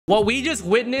What we just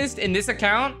witnessed in this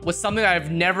account was something that I've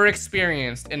never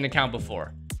experienced in an account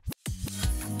before.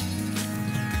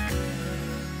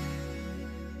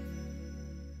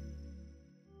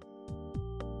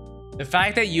 The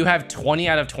fact that you have 20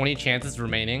 out of 20 chances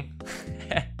remaining.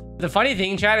 The funny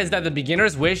thing, chat, is that the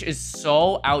beginner's wish is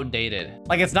so outdated.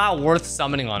 Like, it's not worth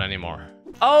summoning on anymore.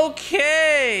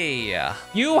 Okay.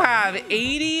 You have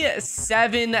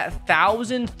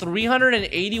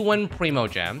 87,381 Primo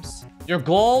Gems. Your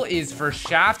goal is for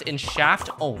Shaft and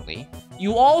Shaft only.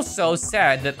 You also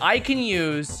said that I can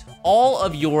use all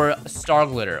of your Star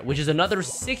Glitter, which is another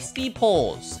 60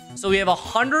 pulls. So we have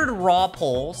 100 raw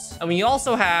pulls, and we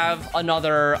also have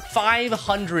another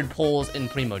 500 pulls in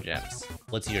Primo Gems.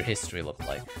 What's your history look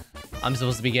like? I'm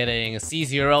supposed to be getting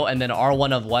C0 and then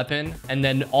R1 of weapon, and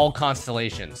then all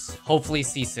constellations. Hopefully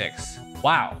C6.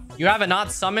 Wow. You haven't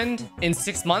not summoned in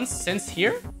 6 months since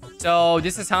here? So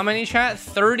this is how many, chat?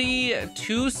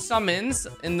 32 summons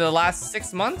in the last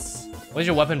 6 months? What does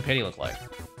your weapon pity look like?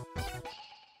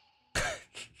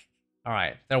 All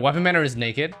right, their weapon banner is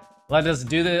naked. Let us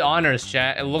do the honors,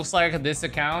 chat. It looks like this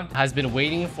account has been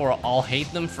waiting for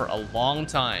Alhaitham for a long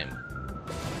time.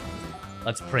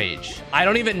 Let's Prage. I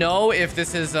don't even know if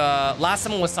this is last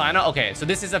summon was Sina. Okay, so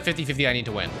this is a 50-50 I need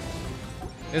to win.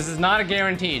 This is not a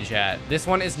guaranteed, chat. This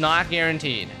one is not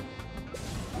guaranteed.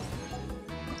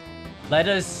 Let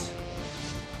us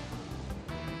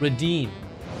redeem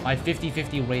my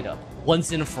 50-50 rate up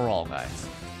once and for all, guys.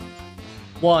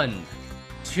 1,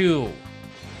 2.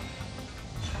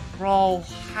 Bro,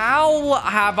 how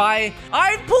have I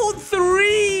pulled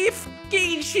 3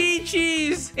 fucking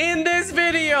Chi-Chis in this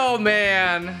video,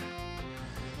 man.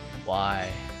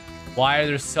 Why are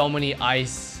there so many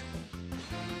ice?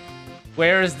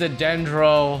 Where's the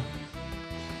Dendro?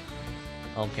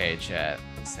 Okay, chat.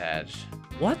 Sag.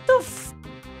 What the f?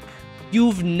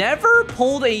 You've never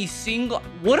pulled a single...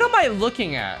 What am I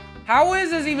looking at? How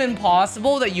is this even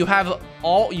possible that you have a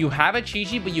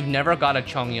Chi-Chi, but you've never got a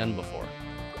Chongyun before?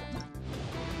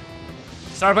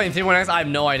 Start playing 3.x? I have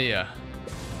no idea.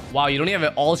 Wow, you don't even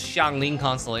have all Xiangling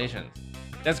constellations.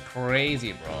 That's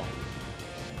crazy, bro.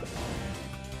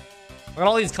 Look at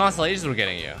all these constellations we're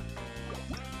getting you.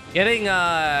 Getting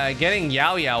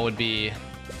Yao Yao would be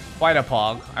quite a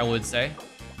pog, I would say.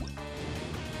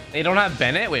 They don't have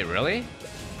Bennett? Wait, really?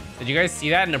 Did you guys see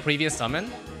that in the previous summon?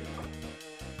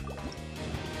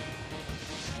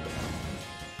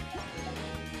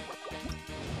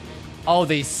 Oh,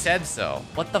 they said so.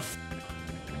 What the f?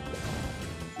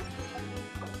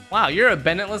 Wow, you're a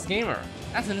Bennettless gamer.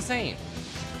 That's insane.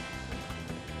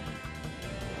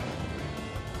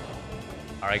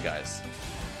 All right, guys.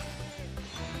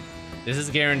 This is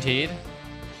guaranteed,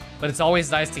 but it's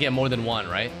always nice to get more than one,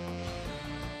 right?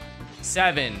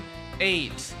 7,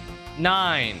 8,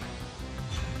 9.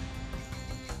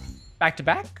 Back to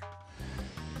back?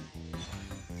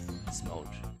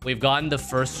 Smoked. We've gotten the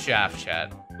first shaft,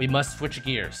 chat. We must switch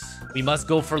gears. We must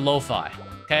go for lo-fi.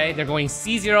 Okay, they're going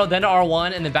C0, then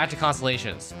R1, and then back to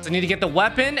constellations. So I need to get the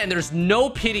weapon, and there's no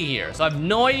pity here. So I have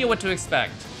no idea what to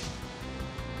expect.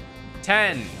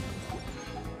 10.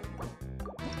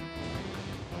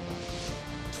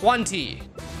 20.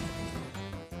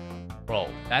 Bro,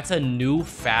 that's a new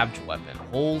fabbed weapon.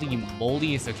 Holy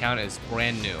moly, this account is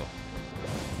brand new.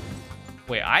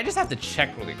 Wait, I just have to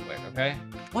check really quick, okay?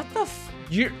 What the f?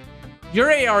 You're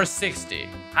AR60,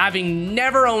 having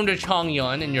never owned a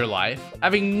Chongyun in your life,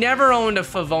 having never owned a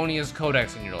Favonius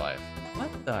Codex in your life. What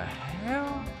the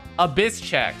hell? Abyss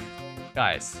check.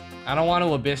 Guys, I don't want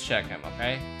to Abyss check him,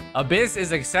 okay? Abyss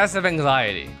is excessive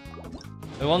anxiety.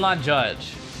 We will not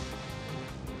judge.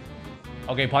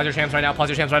 Okay, pause your champs right now. Pause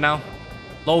your champs right now.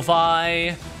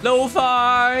 Lo-fi.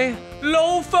 Lo-fi.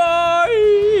 Lo-fi.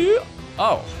 Oh.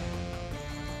 Well,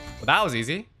 that was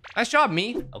easy. Nice job,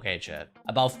 me. Okay, chat.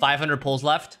 About 500 pulls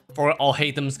left for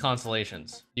Alhaitham's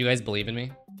constellations. You guys believe in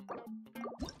me?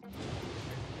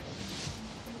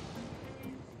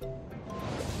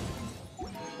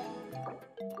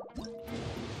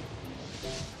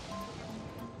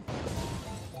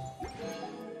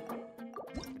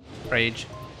 Rage.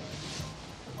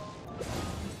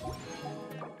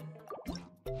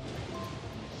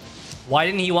 Why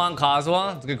didn't he want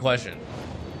Kazuha? It's a good question.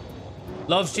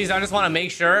 Loves cheese. I just want to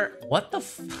make sure. What the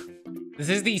f? This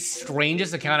is the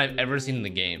strangest account I've ever seen in the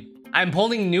game. I'm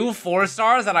pulling new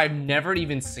 4-stars that I've never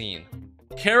even seen.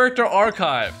 Character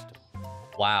archived.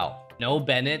 Wow. No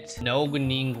Bennett, no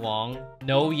Ning Guang,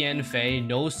 no Yanfei,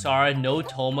 no Sara, no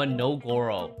Toma, no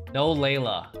Goro, no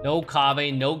Layla, no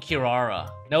Kave, no Kirara,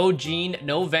 no Jean,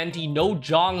 no Venti, no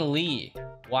Zhongli.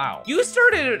 Wow. You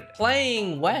started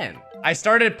playing when? I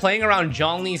started playing around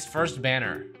Zhongli's first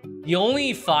banner. The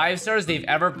only 5 stars they've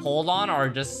ever pulled on are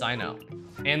just Sino.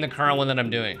 And the current one that I'm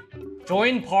doing.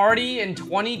 Join party in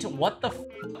 20 what the f?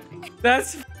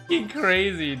 That's fucking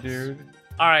crazy, dude.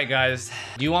 All right, guys.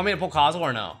 Do you want me to pull Kazuo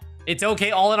or no? It's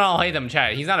okay. All in all, Alhaitham,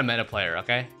 chat. He's not a meta player,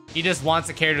 okay? He just wants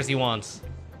the characters he wants.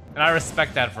 And I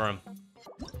respect that for him.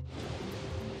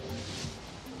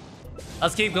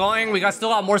 Let's keep going. We still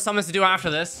got more summons to do after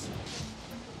this.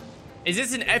 Is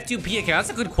this an F2P account? That's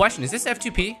a good question. Is this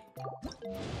F2P?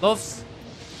 Loafs.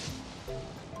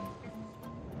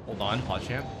 Hold on,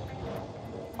 PodChamp.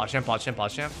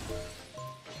 PodChamp.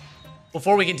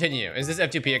 Before we continue, is this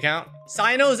F2P account?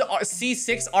 Sino's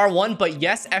C6 R1, but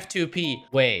yes, F2P.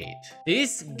 Wait,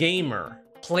 this gamer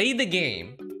played the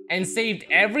game and saved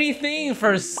everything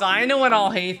for Sino and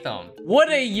Alhaitham. What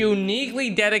a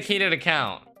uniquely dedicated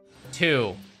account.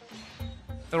 2,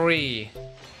 3,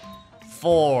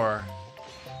 4,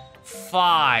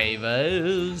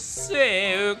 5,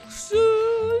 6,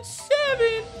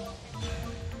 7.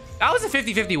 That was a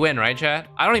 50-50 win, right, chat?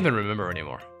 I don't even remember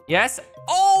anymore. Yes?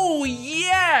 Oh,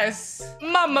 yes!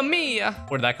 Mamma mia!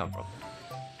 Where'd that come from?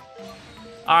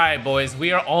 All right, boys.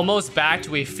 We are almost back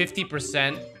to a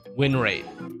 50% win rate.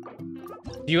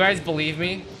 Do you guys believe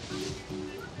me?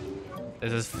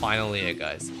 This is finally it,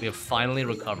 guys. We have finally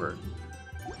recovered.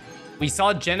 We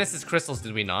saw Genesis crystals,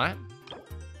 did we not?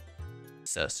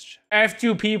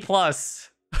 F2P plus.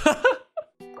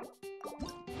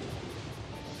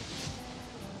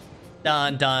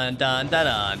 Dun dun dun dun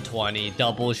dun. 20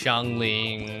 double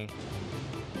Xiangling.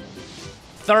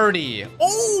 30.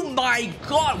 Oh my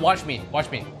god. Watch me. Watch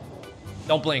me.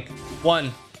 Don't blink.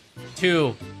 1,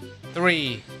 2,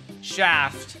 3.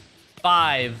 Shaft.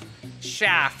 5.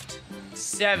 Shaft.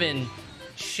 7.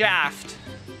 Shaft.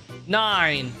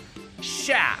 9.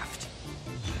 Shaft.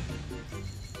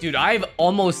 Dude, I have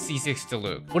almost C6 to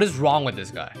Luke. What is wrong with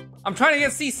this guy? I'm trying to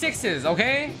get C6s,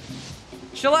 okay?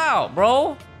 Chill out,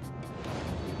 bro.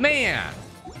 Man.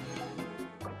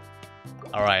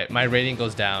 All right, my rating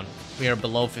goes down. We are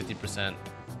below 50%.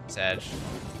 Sag.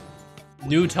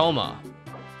 New Toma.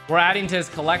 We're adding to his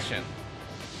collection.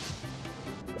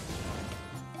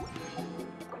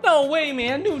 No way,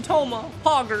 man. New Toma.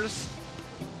 Poggers.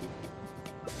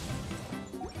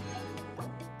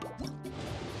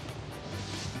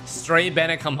 Stray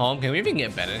Bennett come home. Can we even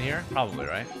get Bennett here? Probably,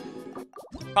 right?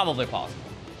 Probably possible.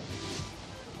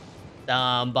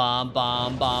 Dum bum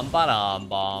bum bum ba-dum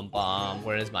bum bum.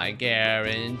 Where's my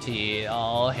guarantee?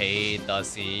 I'll hate the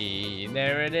scene.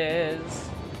 There it is.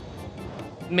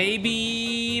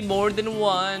 Maybe more than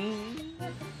 1,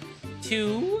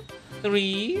 2,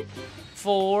 3,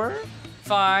 4,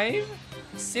 5,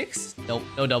 6. Nope,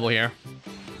 no double here.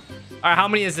 All right, how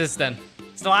many is this then?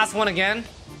 It's the last one again.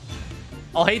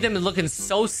 Alhaitham is looking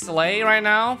so slay right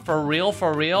now. For real,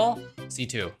 for real.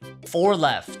 C2. 4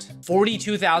 left.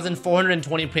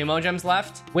 42,420 Primo Gems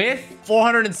left with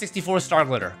 464 Star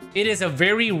Glitter. It is a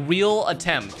very real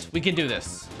attempt. We can do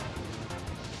this.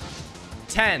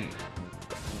 10.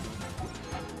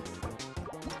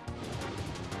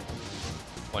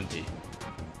 20.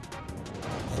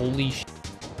 Holy sh**.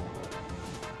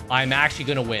 I'm actually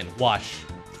gonna win. Watch.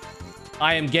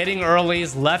 I am getting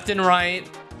earlies left and right.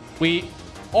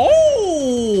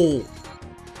 Oh!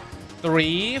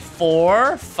 3,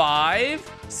 4,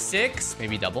 5, 6,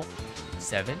 maybe double.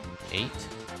 7, 8,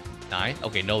 9.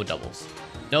 Okay, no doubles.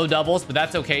 No doubles, but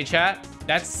that's okay, chat.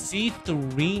 That's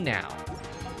C3 now.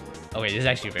 Okay, this is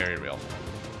actually very real.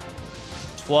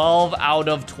 12 out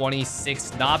of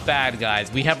 26. Not bad, guys.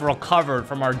 We have recovered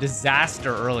from our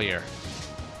disaster earlier.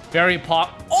 Very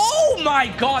oh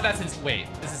my god, that's insane. Wait,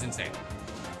 this is insane.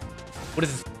 What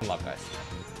is this luck, guys?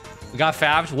 We got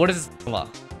Fabs. What is this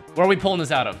luck? Where are we pulling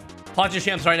this out of? Potch of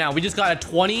Champs right now. We just got a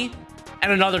 20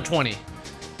 and another 20.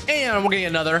 And we're getting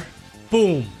another.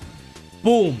 Boom.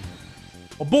 Boom.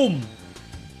 A boom.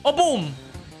 A boom.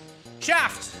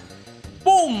 Shaft.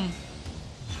 Boom.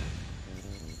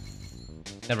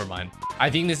 Never mind. I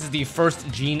think this is the first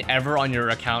gene ever on your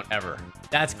account ever.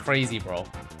 That's crazy, bro.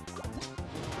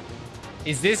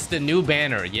 Is this the new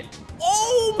banner? Yeah.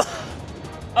 Oh my.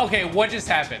 Okay, what just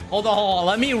happened? Hold on, hold on.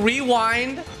 Let me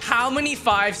rewind. How many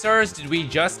 5 stars did we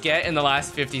just get in the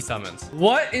last 50 summons?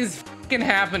 What is fucking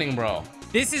happening, bro?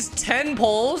 This is 10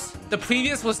 pulls. The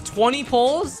previous was 20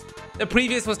 pulls. The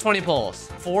previous was 20 pulls.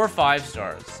 4 5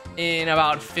 stars in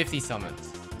about 50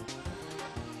 summons.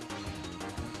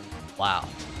 Wow.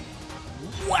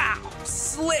 Wow.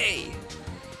 Slay.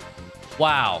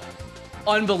 Wow.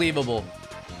 Unbelievable.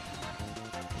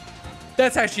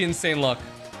 That's actually insane luck.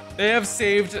 They have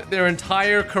saved their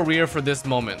entire career for this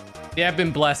moment. They have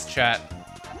been blessed, chat.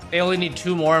 They only need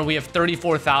 2 more, and we have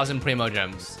 34,000 Primo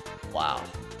Gems. Wow.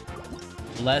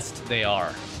 Blessed they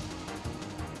are.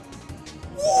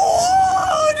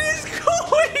 What is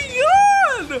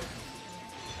going on?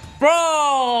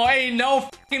 Bro, ain't no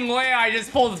fucking way I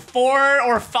just pulled 4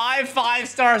 or 5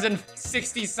 stars and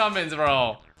 60 summons,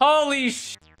 bro. Holy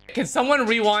shit. Can someone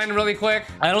rewind really quick?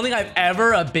 I don't think I've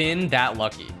ever been that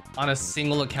lucky on a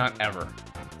single account ever.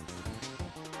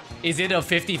 Is it a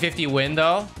 50-50 win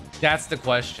though? That's the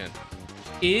question.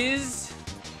 Is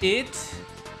it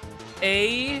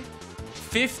a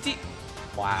 50?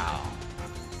 Wow.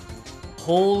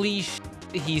 Holy shit,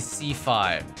 he's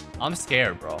C5. I'm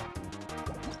scared, bro.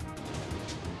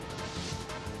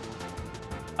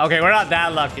 Okay, we're not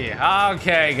that lucky.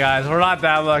 Okay, guys, we're not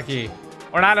that lucky.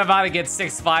 We're not about to get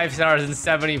 6 5-stars and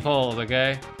 70 pulls,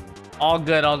 okay? All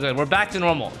good, all good. We're back to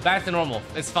normal. Back to normal.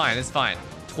 It's fine, it's fine.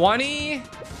 20.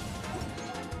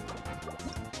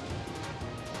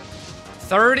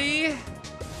 30.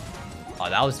 Oh,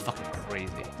 that was fucking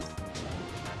crazy.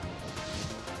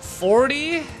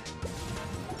 40.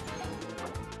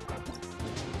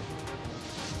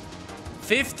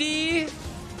 50.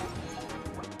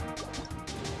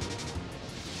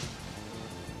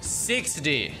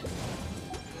 60.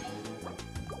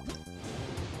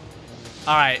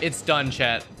 All right, it's done,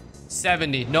 chat.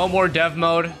 70. No more dev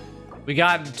mode. We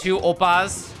got 2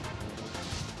 Oppas.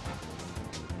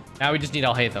 Now we just need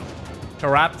Alhaitham. To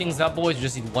wrap things up, boys, we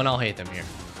just need 1 Alhaitham here.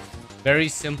 Very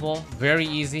simple, very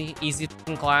easy. Easy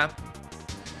clap.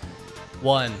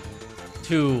 1,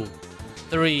 2,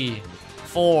 3,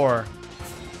 4.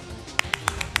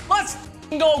 Let's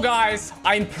go, guys.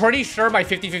 I'm pretty sure my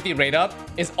 50-50 rate up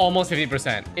is almost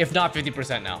 50%, if not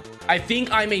 50% now. I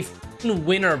think I'm a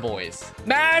winner, boys.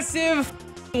 Massive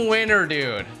winner,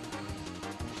 dude.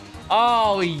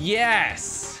 Oh,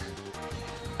 yes.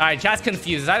 All right, chat's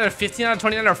confused. It's either 15 out of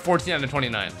 29 or 14 out of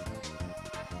 29.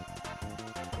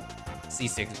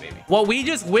 C6, baby. What we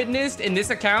just witnessed in this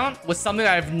account was something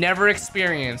that I've never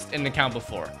experienced in an account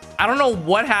before. I don't know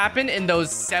what happened in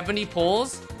those 70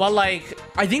 pulls, but like,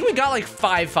 I think we got like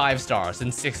 5 5-stars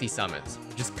and 60 summons,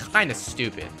 which is kind of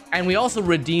stupid. And we also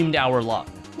redeemed our luck,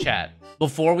 chat.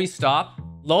 Before we stop,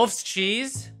 Loaf's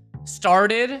Cheese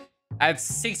started at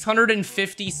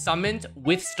 650 summoned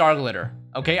with Star Glitter.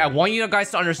 Okay, I want you guys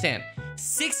to understand.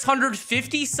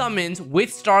 650 summons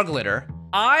with Star Glitter.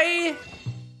 I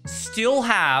still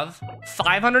have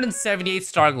 578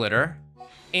 Star Glitter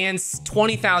and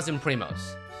 20,000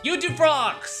 Primos. YouTube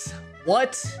Frogs!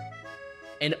 What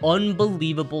an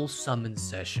unbelievable summon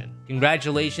session.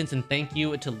 Congratulations and thank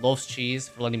you to Loaf's Cheese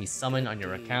for letting me summon on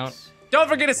your account. Don't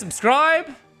forget to subscribe.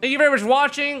 Thank you very much for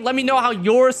watching. Let me know how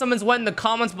your summons went in the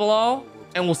comments below.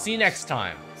 And we'll see you next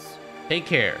time. Take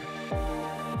care.